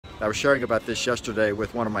I was sharing about this yesterday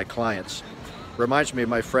with one of my clients. Reminds me of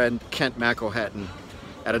my friend Kent McElhatton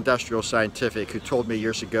at Industrial Scientific, who told me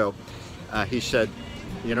years ago, he said,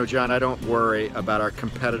 you know, John, I don't worry about our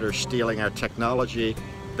competitors stealing our technology.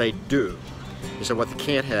 They do. He said what they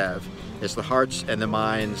can't have is the hearts and the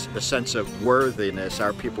minds, the sense of worthiness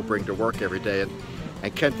our people bring to work every day.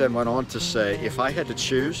 And Kent then went on to say, if I had to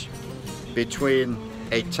choose between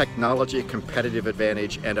a technology competitive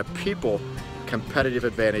advantage and a people competitive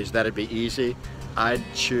advantage, that'd be easy. I'd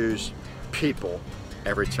choose people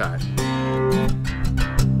every time.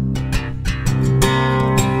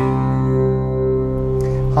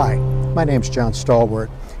 Hi, my name's John Stallworth,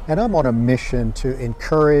 and I'm on a mission to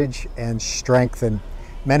encourage and strengthen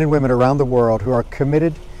men and women around the world who are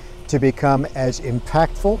committed to become as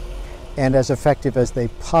impactful and as effective as they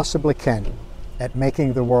possibly can at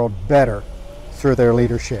making the world better through their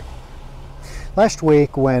leadership. Last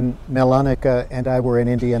week when Melanica and I were in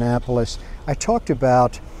Indianapolis, I talked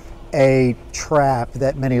about a trap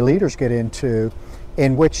that many leaders get into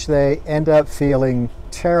in which they end up feeling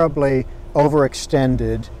terribly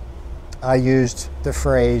overextended. I used the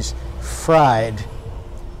phrase fried,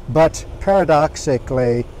 but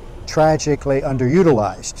paradoxically, tragically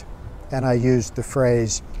underutilized. And I used the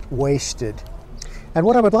phrase wasted. And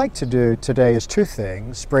what I would like to do today is two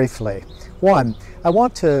things, briefly. One, I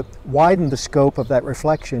want to widen the scope of that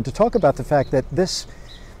reflection to talk about the fact that this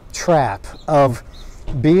trap of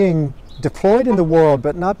being deployed in the world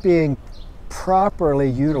but not being properly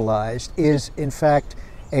utilized is, in fact,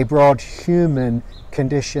 a broad human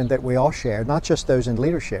condition that we all share, not just those in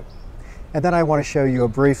leadership. And then I want to show you a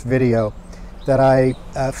brief video that I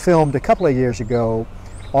filmed a couple of years ago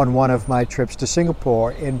on one of my trips to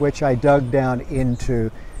Singapore, in which I dug down into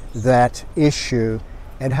that issue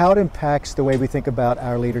and how it impacts the way we think about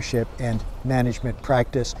our leadership and management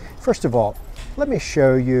practice. First of all, let me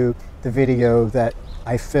show you the video that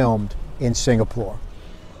I filmed in Singapore.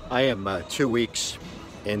 I am 2 weeks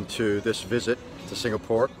into this visit to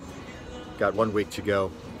Singapore. Got 1 week to go.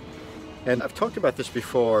 And I've talked about this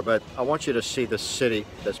before, but I want you to see the city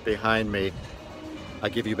that's behind me.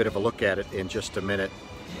 I'll give you a bit of a look at it in just a minute.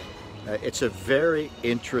 It's a very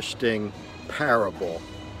interesting parable,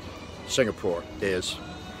 Singapore is,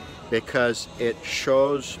 because it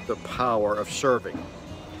shows the power of serving.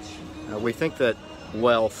 We think that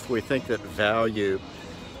wealth, we think that value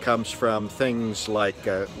comes from things like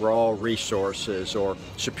raw resources or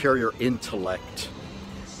superior intellect,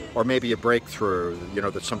 or maybe a breakthrough,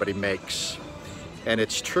 that somebody makes. And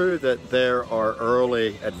it's true that there are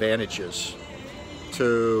early advantages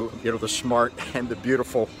to, the smart and the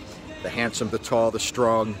beautiful, the handsome, the tall, the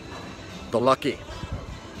strong, the lucky.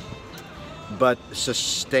 But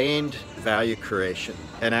sustained value creation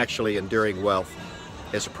and actually enduring wealth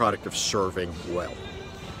is a product of serving well.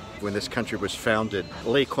 When this country was founded,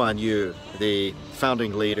 Lee Kuan Yew, the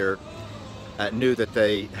founding leader, knew that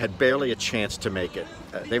they had barely a chance to make it.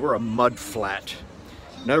 They were a mud flat,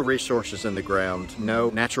 no resources in the ground, no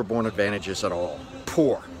natural born advantages at all,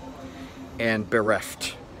 poor and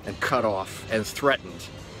bereft and cut off and threatened.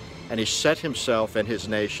 And he set himself and his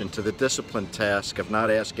nation to the disciplined task of not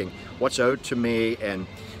asking what's owed to me and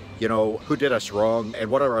who did us wrong and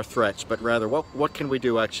what are our threats, but rather what can we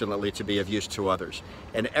do excellently to be of use to others.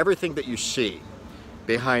 And everything that you see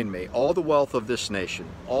behind me, all the wealth of this nation,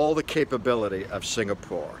 all the capability of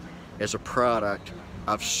Singapore is a product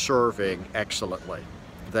of serving excellently.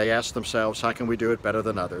 They ask themselves, how can we do it better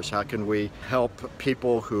than others? How can we help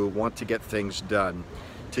people who want to get things done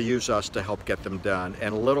to use us to help get them done?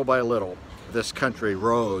 And little by little, this country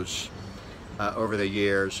rose over the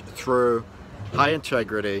years through high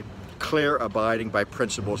integrity, clear abiding by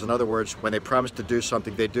principles. In other words, when they promise to do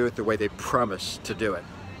something, they do it the way they promise to do it,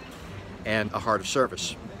 and a heart of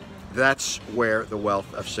service. That's where the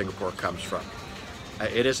wealth of Singapore comes from.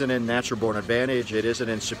 It isn't in natural born advantage, it isn't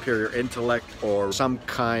in superior intellect or some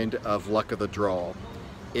kind of luck of the draw.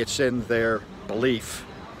 It's in their belief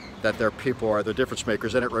that their people are the difference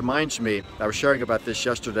makers. And it reminds me, I was sharing about this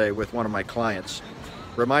yesterday with one of my clients,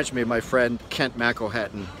 reminds me of my friend Kent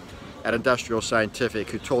McElhatton at Industrial Scientific,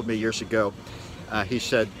 who told me years ago, he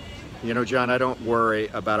said, you know, John, I don't worry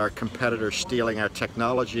about our competitors stealing our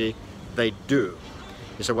technology. They do.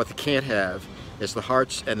 He said what they can't have is the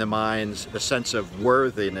hearts and the minds, the sense of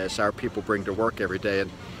worthiness our people bring to work every day.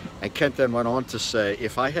 And Kent then went on to say,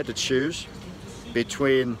 if I had to choose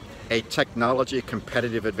between a technology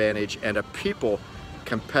competitive advantage and a people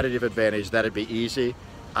competitive advantage, that'd be easy.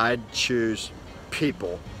 I'd choose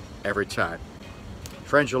people every time.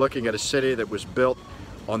 Friends, you're looking at a city that was built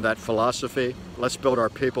on that philosophy. Let's build our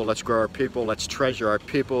people, let's grow our people, let's treasure our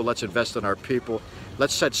people, let's invest in our people,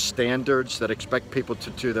 Let's set standards that expect people to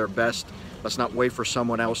do their best. Let's not wait for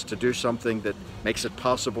someone else to do something that makes it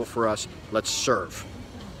possible for us. Let's serve.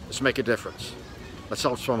 Let's make a difference. Let's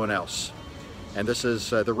help someone else. And this is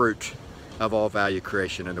the root of all value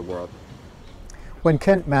creation in the world. When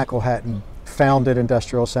Kent McElhatton founded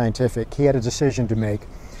Industrial Scientific, he had a decision to make.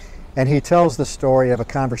 And he tells the story of a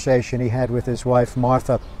conversation he had with his wife,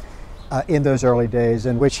 Martha, in those early days,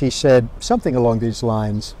 in which he said something along these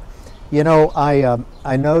lines. You know,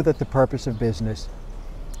 I know that the purpose of business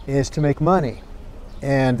is to make money,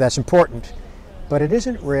 and that's important, but it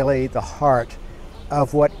isn't really the heart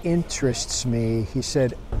of what interests me. He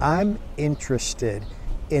said, I'm interested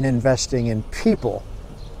in investing in people.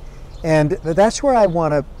 And that's where I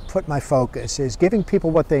want to put my focus, is giving people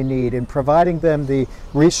what they need and providing them the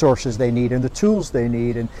resources they need and the tools they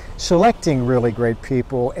need, and selecting really great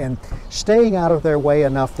people and staying out of their way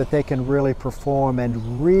enough that they can really perform,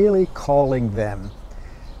 and really calling them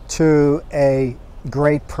to a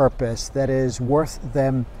great purpose that is worth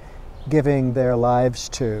them giving their lives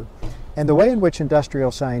to. And the way in which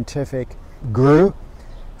Industrial Scientific grew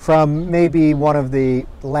from maybe one of the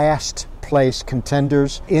last place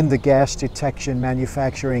contenders in the gas detection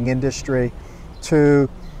manufacturing industry to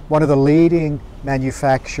one of the leading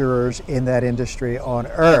manufacturers in that industry on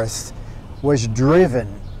earth was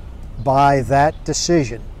driven by that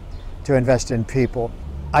decision to invest in people.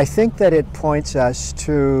 I think that it points us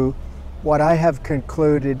to what I have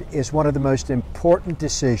concluded is one of the most important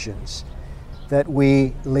decisions that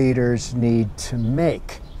we leaders need to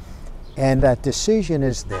make. And that decision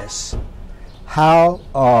is this: how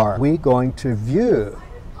are we going to view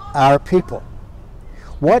our people?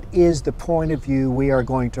 What is the point of view we are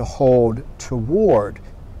going to hold toward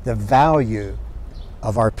the value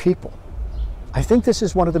of our people? I think this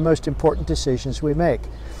is one of the most important decisions we make.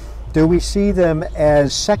 Do we see them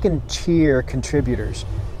as second-tier contributors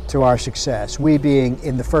to our success, we being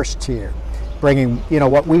in the first tier, bringing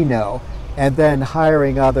what we know, and then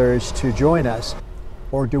hiring others to join us?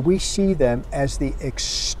 Or do we see them as the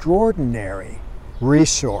extraordinary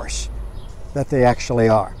resource that they actually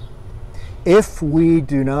are? If we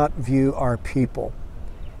do not view our people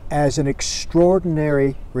as an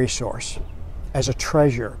extraordinary resource, as a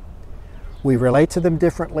treasure, we relate to them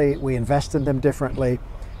differently, we invest in them differently,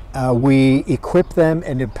 we equip them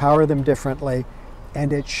and empower them differently,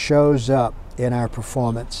 and it shows up in our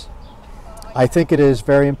performance. I think it is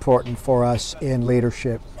very important for us in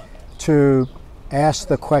leadership to ask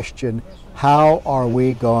the question, how are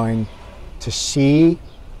we going to see,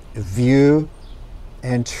 view,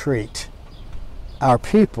 and treat our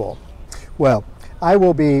people? Well, I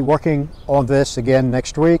will be working on this again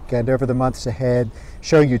next week and over the months ahead,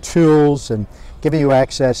 showing you tools and giving you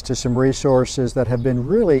access to some resources that have been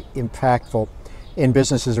really impactful in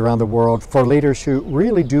businesses around the world for leaders who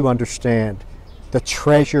really do understand the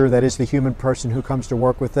treasure that is the human person who comes to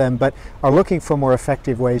work with them, but are looking for more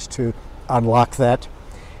effective ways to unlock that.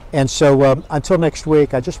 And so until next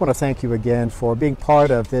week, I just want to thank you again for being part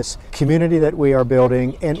of this community that we are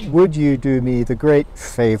building. And would you do me the great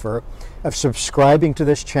favor of subscribing to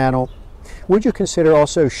this channel? Would you consider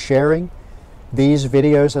also sharing these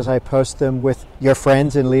videos as I post them with your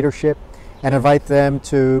friends in leadership, and invite them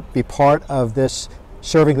to be part of this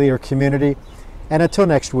serving leader community? And until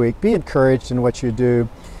next week, be encouraged in what you do.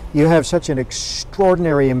 You have such an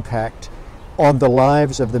extraordinary impact on the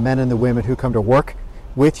lives of the men and the women who come to work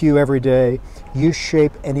with you every day. You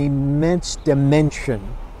shape an immense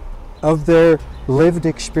dimension of their lived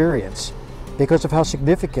experience because of how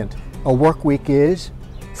significant a work week is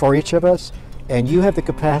for each of us. And you have the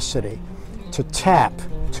capacity to tap,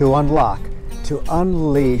 to unlock, to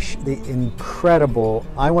unleash the incredible,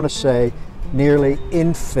 I want to say, nearly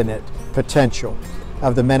infinite potential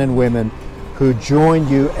of the men and women who join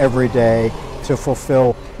you every day to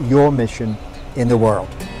fulfill your mission in the world.